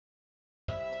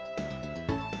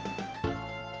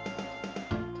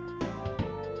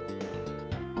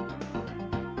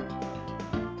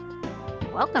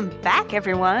Welcome back,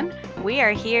 everyone. We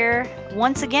are here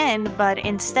once again, but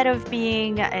instead of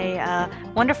being a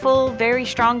wonderful, very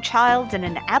strong child in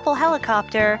an Apple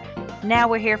helicopter, now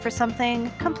we're here for something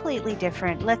completely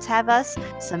different. Let's have us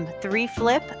some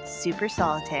 3-flip Super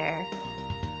Solitaire.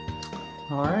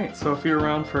 Alright, so if you're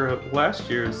around for last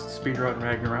year's Speedrun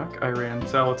Ragnarok, I ran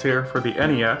Solitaire for the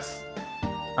NES.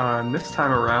 This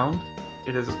time around,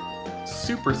 it is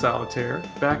Super Solitaire,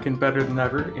 back and better than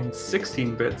ever in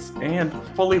 16 bits and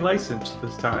fully licensed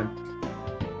this time.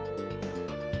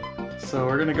 So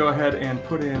we're going to go ahead and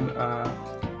put in a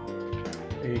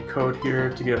code here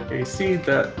to get a seed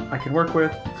that I can work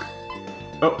with.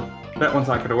 Oh, that one's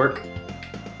not going to work.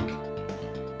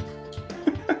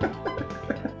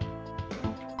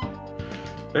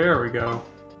 There we go.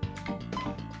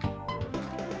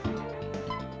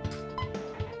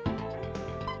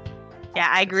 Yeah,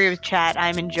 I agree with chat.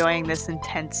 I'm enjoying this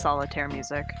intense solitaire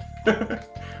music.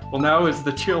 Well, now is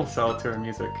the chill solitaire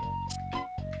music.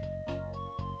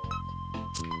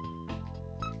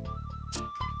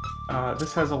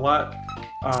 This has a lot,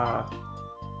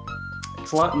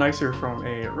 it's a lot nicer from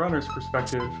a runner's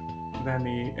perspective than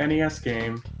the NES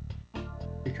game,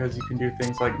 because you can do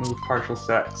things like move partial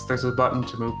stacks. There's a button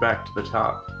to move back to the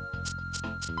top.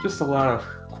 Just a lot of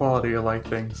quality of life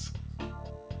things.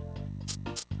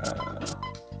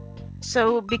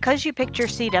 So, because you picked your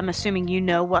seed, I'm assuming you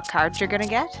know what cards you're gonna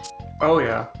get? Oh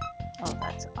yeah. Oh,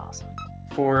 that's awesome.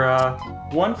 For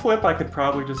one flip, I could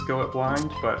probably just go it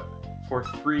blind, but for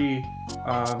 3,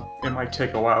 it might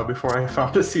take a while before I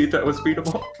found a seed that was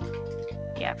beatable.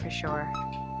 Yeah, for sure.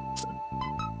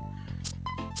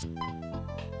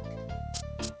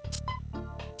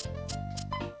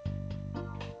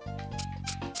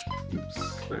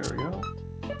 Oops, there we go.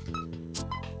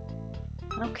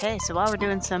 Okay, so while we're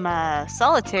doing some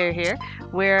solitaire here,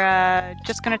 we're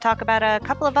just going to talk about a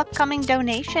couple of upcoming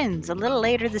donations. A little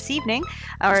later this evening,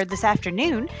 or this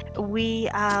afternoon, we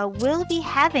will be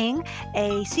having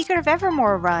a Secret of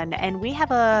Evermore run, and we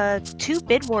have 2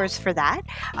 bid wars for that.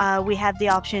 We have the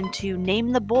option to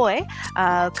name the boy,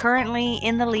 currently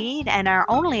in the lead, and our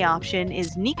only option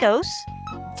is Nikos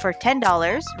for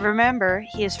 $10. Remember,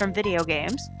 he is from video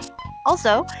games.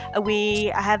 Also, we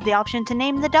have the option to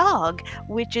name the dog,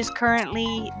 which is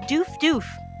currently Doof Doof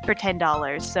for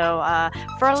 $10. So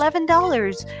for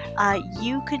 $11,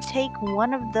 you could take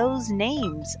one of those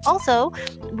names. Also,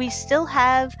 we still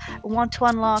want to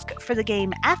unlock for the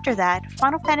game after that,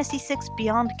 Final Fantasy VI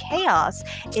Beyond Chaos.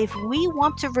 If we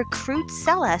want to recruit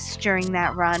Celeste during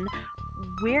that run,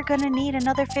 we're going to need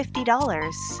another $50.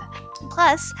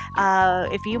 Plus,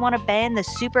 if you want to ban the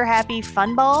Super Happy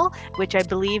Fun Ball, which I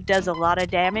believe does a lot of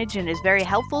damage and is very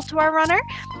helpful to our runner,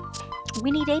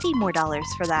 we need $80 more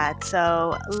for that.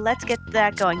 So let's get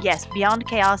that going. Yes, Beyond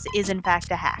Chaos is in fact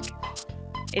a hack.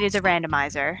 It is a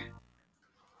randomizer.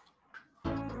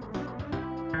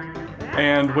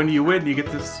 And when you win, you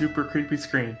get this super creepy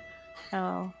screen.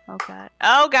 Oh god.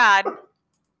 Oh god!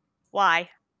 Why?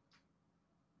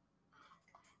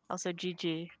 Also,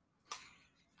 GG.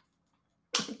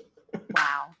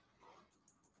 Wow.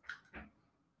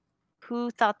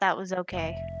 Who thought that was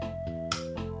okay?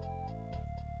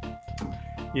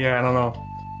 Yeah, I don't know.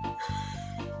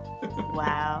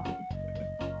 Wow.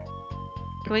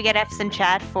 Can we get F's in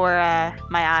chat for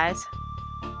my eyes?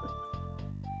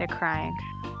 They're crying.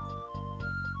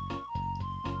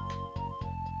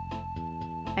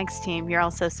 Thanks, team. You're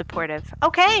all so supportive.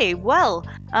 Okay, well,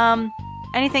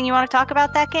 anything you want to talk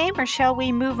about that game, or shall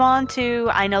we move on to,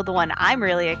 I know the one I'm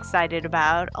really excited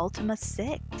about, Ultima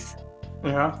 6.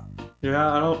 Yeah,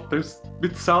 it's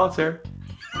Solitaire.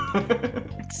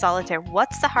 It's Solitaire.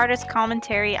 What's the hardest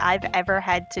commentary I've ever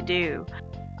had to do?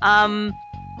 I'm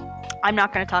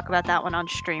not going to talk about that one on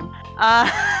stream.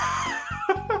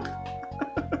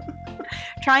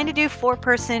 Trying to do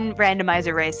 4-person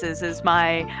randomizer races is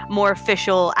my more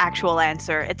official, actual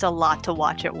answer. It's a lot to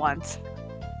watch at once.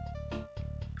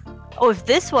 Oh, if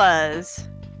this was...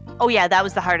 Oh yeah, that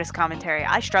was the hardest commentary.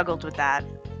 I struggled with that.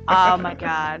 Oh my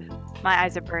god. My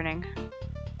eyes are burning.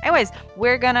 Anyways,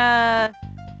 we're gonna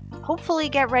hopefully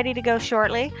get ready to go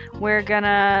shortly. We're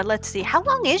gonna... Let's see. How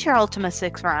long is your Ultima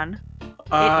 6 run?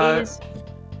 It is...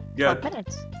 12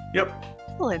 minutes. Yep.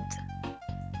 Excellent.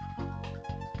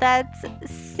 That's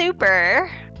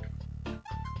super.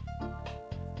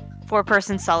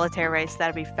 4-person solitaire race.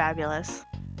 That'd be fabulous.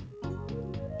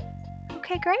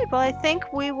 Okay, great. Well, I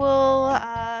think we will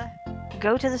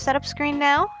go to the setup screen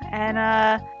now and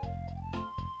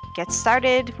get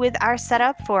started with our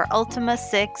setup for Ultima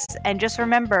 6. And just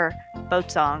remember, boat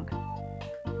song.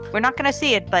 We're not going to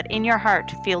see it, but in your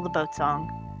heart, feel the boat song.